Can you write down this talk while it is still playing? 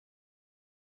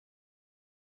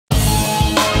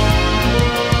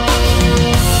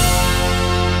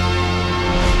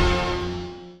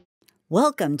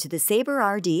Welcome to the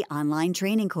SaberRD online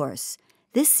training course.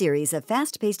 This series of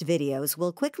fast-paced videos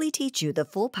will quickly teach you the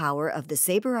full power of the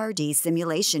SaberRD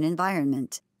simulation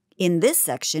environment. In this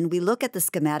section, we look at the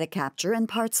schematic capture and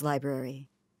parts library.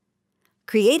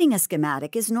 Creating a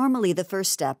schematic is normally the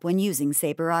first step when using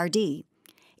SaberRD.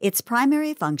 Its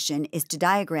primary function is to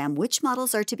diagram which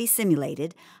models are to be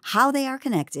simulated, how they are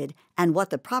connected, and what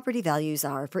the property values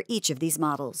are for each of these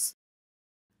models.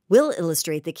 We'll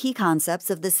illustrate the key concepts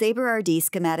of the SaberRD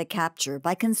schematic capture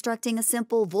by constructing a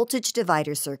simple voltage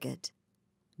divider circuit.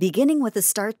 Beginning with the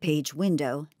Start Page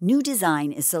window, New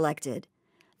Design is selected.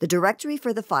 The directory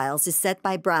for the files is set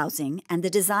by browsing, and the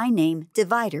design name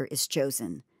Divider is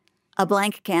chosen. A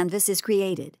blank canvas is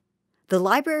created. The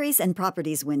Libraries and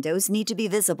Properties windows need to be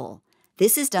visible.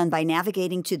 This is done by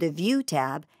navigating to the View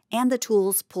tab and the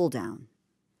Tools pull-down.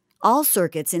 All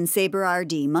circuits in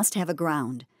SaberRD must have a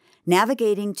ground.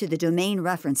 Navigating to the Domain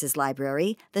References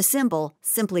library, the symbol,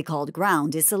 simply called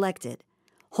ground, is selected.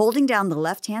 Holding down the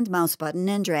left-hand mouse button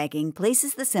and dragging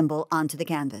places the symbol onto the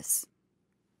canvas.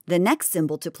 The next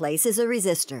symbol to place is a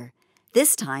resistor.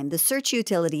 This time, the search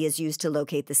utility is used to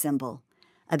locate the symbol.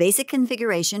 A basic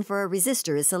configuration for a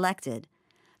resistor is selected.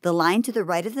 The line to the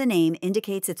right of the name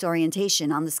indicates its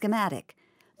orientation on the schematic.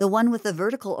 The one with the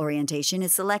vertical orientation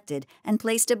is selected and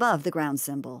placed above the ground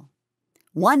symbol.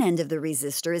 One end of the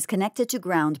resistor is connected to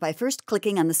ground by first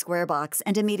clicking on the square box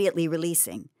and immediately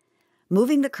releasing.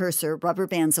 Moving the cursor rubber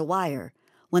bands a wire.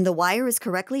 When the wire is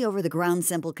correctly over the ground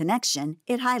symbol connection,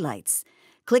 it highlights.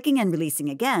 Clicking and releasing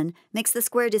again makes the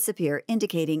square disappear,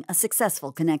 indicating a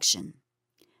successful connection.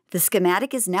 The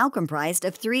schematic is now comprised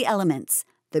of three elements: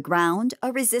 the ground,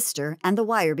 a resistor, and the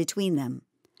wire between them.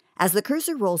 As the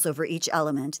cursor rolls over each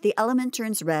element, the element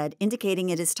turns red, indicating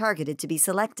it is targeted to be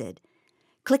selected.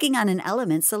 Clicking on an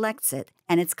element selects it,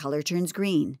 and its color turns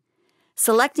green.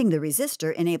 Selecting the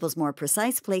resistor enables more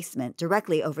precise placement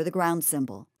directly over the ground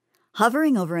symbol.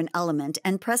 Hovering over an element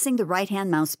and pressing the right-hand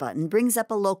mouse button brings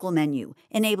up a local menu,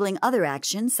 enabling other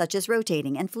actions such as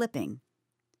rotating and flipping.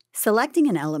 Selecting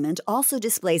an element also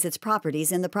displays its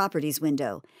properties in the Properties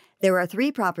window. There are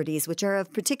three properties which are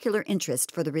of particular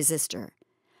interest for the resistor.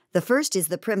 The first is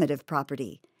the primitive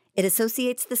property. It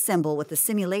associates the symbol with the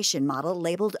simulation model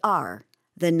labeled R.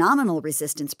 The nominal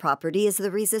resistance property is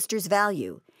the resistor's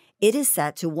value. It is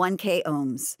set to 1K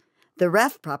ohms. The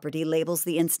ref property labels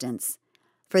the instance.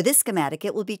 For this schematic,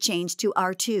 it will be changed to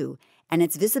R2, and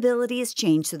its visibility is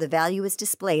changed so the value is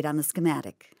displayed on the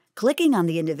schematic. Clicking on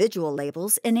the individual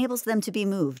labels enables them to be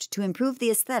moved to improve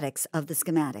the aesthetics of the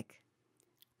schematic.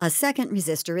 A second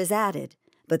resistor is added,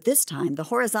 but this time the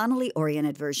horizontally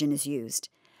oriented version is used.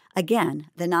 Again,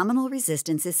 the nominal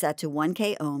resistance is set to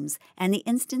 1K ohms, and the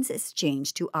instance is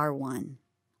changed to R1.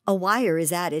 A wire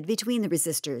is added between the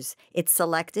resistors. It's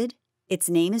selected, its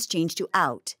name is changed to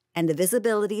Out, and the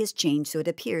visibility is changed so it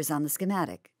appears on the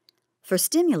schematic. For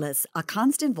stimulus, a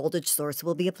constant voltage source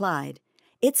will be applied.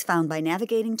 It's found by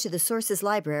navigating to the Sources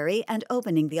library and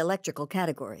opening the Electrical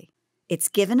category. It's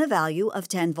given a value of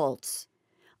 10 volts.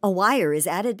 A wire is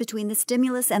added between the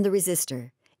stimulus and the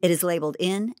resistor. It is labeled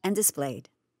In and displayed.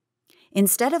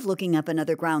 Instead of looking up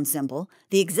another ground symbol,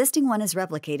 the existing one is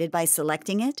replicated by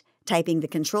selecting it, typing the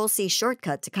Ctrl-C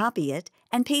shortcut to copy it,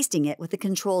 and pasting it with the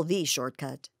Ctrl-V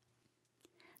shortcut.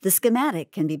 The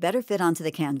schematic can be better fit onto the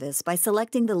canvas by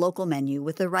selecting the local menu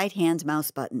with the right-hand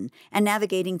mouse button and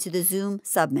navigating to the Zoom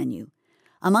submenu.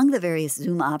 Among the various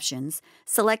zoom options,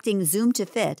 selecting Zoom to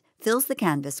Fit fills the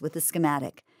canvas with the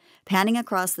schematic. Panning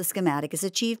across the schematic is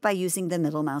achieved by using the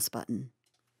middle mouse button.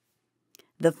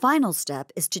 The final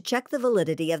step is to check the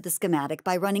validity of the schematic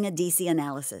by running a DC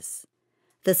analysis.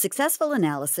 The successful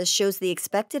analysis shows the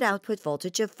expected output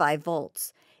voltage of 5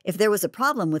 volts. If there was a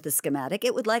problem with the schematic,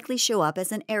 it would likely show up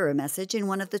as an error message in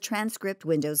one of the transcript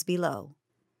windows below.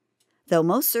 Though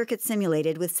most circuits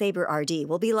simulated with SaberRD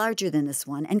will be larger than this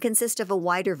one and consist of a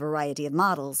wider variety of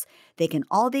models, they can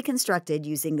all be constructed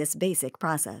using this basic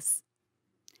process.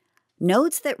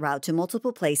 Nodes that route to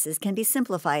multiple places can be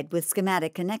simplified with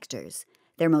schematic connectors.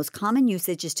 Their most common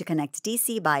usage is to connect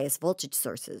DC bias voltage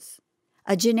sources.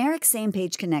 A generic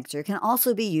same-page connector can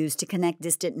also be used to connect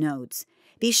distant nodes.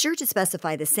 Be sure to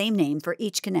specify the same name for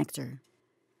each connector.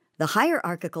 The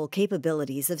hierarchical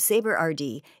capabilities of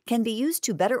SaberRD can be used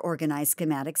to better organize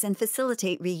schematics and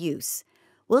facilitate reuse.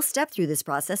 We'll step through this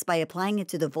process by applying it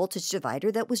to the voltage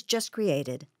divider that was just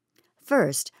created.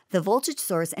 First, the voltage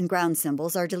source and ground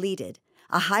symbols are deleted.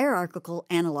 A hierarchical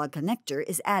analog connector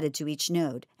is added to each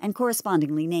node and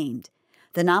correspondingly named.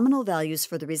 The nominal values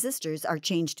for the resistors are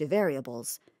changed to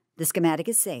variables. The schematic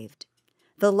is saved.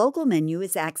 The local menu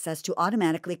is accessed to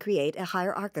automatically create a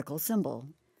hierarchical symbol.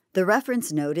 The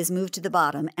reference node is moved to the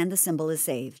bottom and the symbol is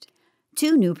saved.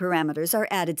 2 new parameters are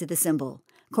added to the symbol,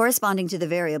 corresponding to the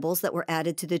variables that were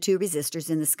added to the 2 resistors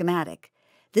in the schematic.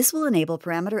 This will enable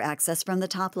parameter access from the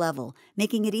top level,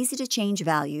 making it easy to change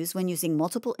values when using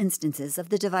multiple instances of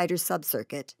the divider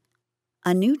subcircuit.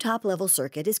 A new top-level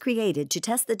circuit is created to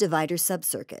test the divider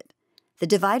subcircuit. The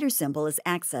divider symbol is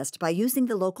accessed by using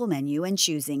the local menu and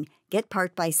choosing Get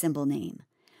Part by Symbol Name.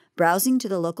 Browsing to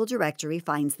the local directory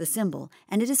finds the symbol,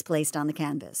 and it is placed on the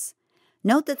canvas.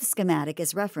 Note that the schematic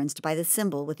is referenced by the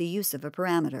symbol with the use of a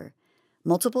parameter.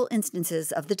 Multiple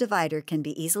instances of the divider can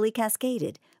be easily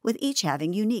cascaded, with each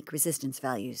having unique resistance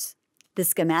values. The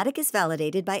schematic is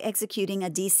validated by executing a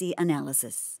DC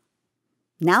analysis.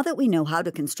 Now that we know how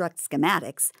to construct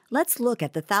schematics, let's look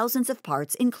at the thousands of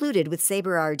parts included with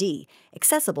SaberRD,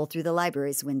 accessible through the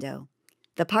Libraries window.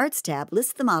 The Parts tab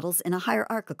lists the models in a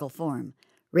hierarchical form.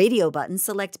 Radio buttons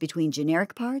select between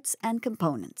generic parts and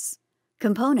components.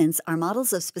 Components are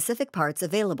models of specific parts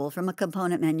available from a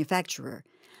component manufacturer.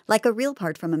 Like a real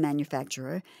part from a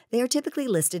manufacturer, they are typically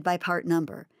listed by part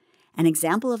number. An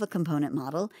example of a component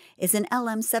model is an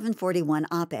LM741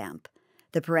 op-amp.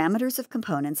 The parameters of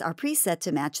components are preset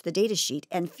to match the datasheet,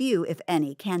 and few, if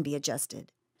any, can be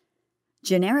adjusted.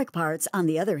 Generic parts, on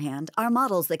the other hand, are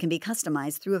models that can be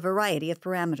customized through a variety of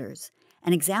parameters.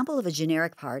 An example of a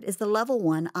generic part is the Level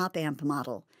 1 op-amp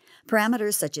model.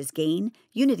 Parameters such as gain,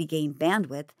 unity gain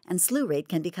bandwidth, and slew rate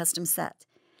can be custom set.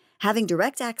 Having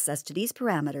direct access to these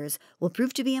parameters will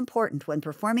prove to be important when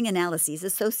performing analyses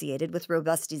associated with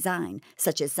robust design,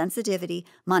 such as sensitivity,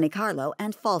 Monte Carlo,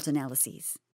 and fault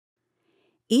analyses.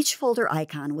 Each folder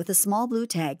icon with a small blue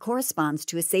tag corresponds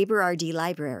to a SaberRD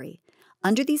library.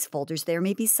 Under these folders, there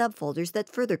may be subfolders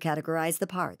that further categorize the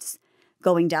parts.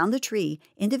 Going down the tree,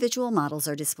 individual models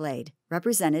are displayed,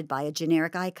 represented by a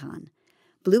generic icon.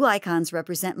 Blue icons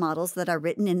represent models that are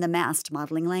written in the MAST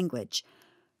modeling language.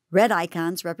 Red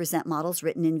icons represent models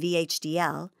written in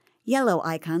VHDL. Yellow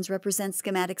icons represent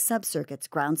schematic subcircuits,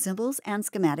 ground symbols, and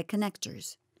schematic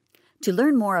connectors. To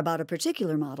learn more about a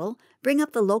particular model, bring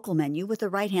up the local menu with the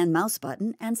right-hand mouse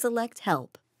button and select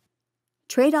Help.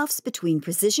 Trade-offs between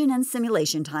precision and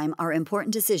simulation time are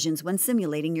important decisions when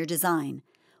simulating your design.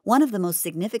 One of the most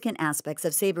significant aspects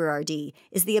of SaberRD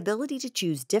is the ability to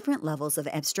choose different levels of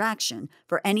abstraction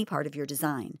for any part of your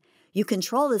design. You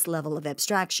control this level of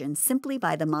abstraction simply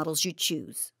by the models you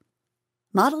choose.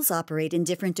 Models operate in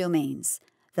different domains.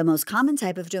 The most common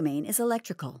type of domain is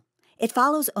electrical. It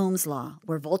follows Ohm's law,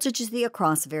 where voltage is the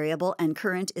across variable and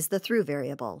current is the through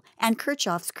variable, and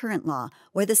Kirchhoff's current law,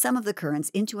 where the sum of the currents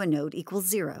into a node equals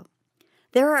 0.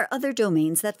 There are other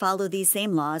domains that follow these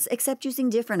same laws except using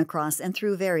different across and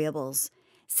through variables.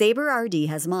 SaberRD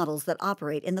has models that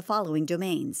operate in the following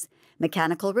domains: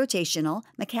 mechanical rotational,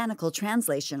 mechanical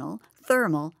translational,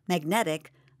 thermal,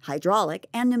 magnetic, hydraulic,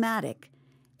 and pneumatic.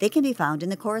 They can be found in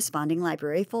the corresponding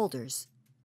library folders.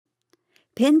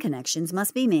 Pin connections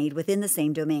must be made within the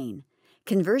same domain.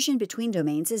 Conversion between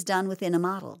domains is done within a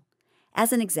model.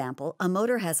 As an example, a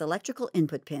motor has electrical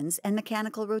input pins and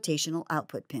mechanical rotational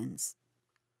output pins.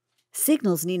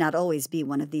 Signals need not always be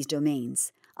one of these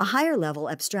domains. A higher-level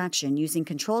abstraction using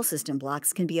control system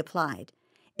blocks can be applied.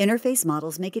 Interface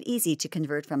models make it easy to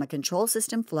convert from a control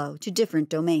system flow to different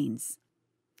domains.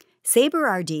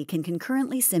 SaberRD can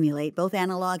concurrently simulate both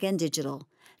analog and digital.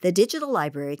 The digital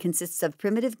library consists of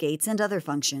primitive gates and other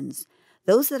functions.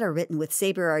 Those that are written with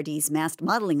SaberRD's MAST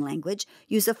modeling language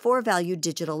use a 4-valued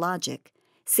digital logic.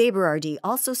 SaberRD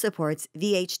also supports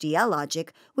VHDL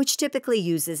logic, which typically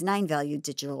uses 9-valued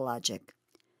digital logic.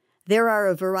 There are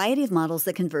a variety of models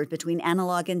that convert between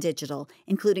analog and digital,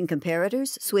 including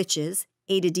comparators, switches,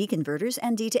 A to D converters,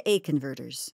 and D to A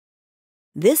converters.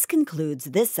 This concludes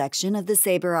this section of the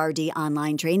SaberRD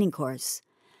online training course.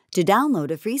 To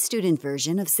download a free student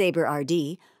version of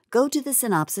SaberRD, go to the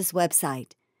Synopsys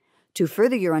website. To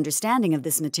further your understanding of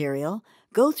this material,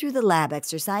 go through the lab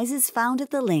exercises found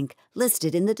at the link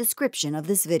listed in the description of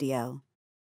this video.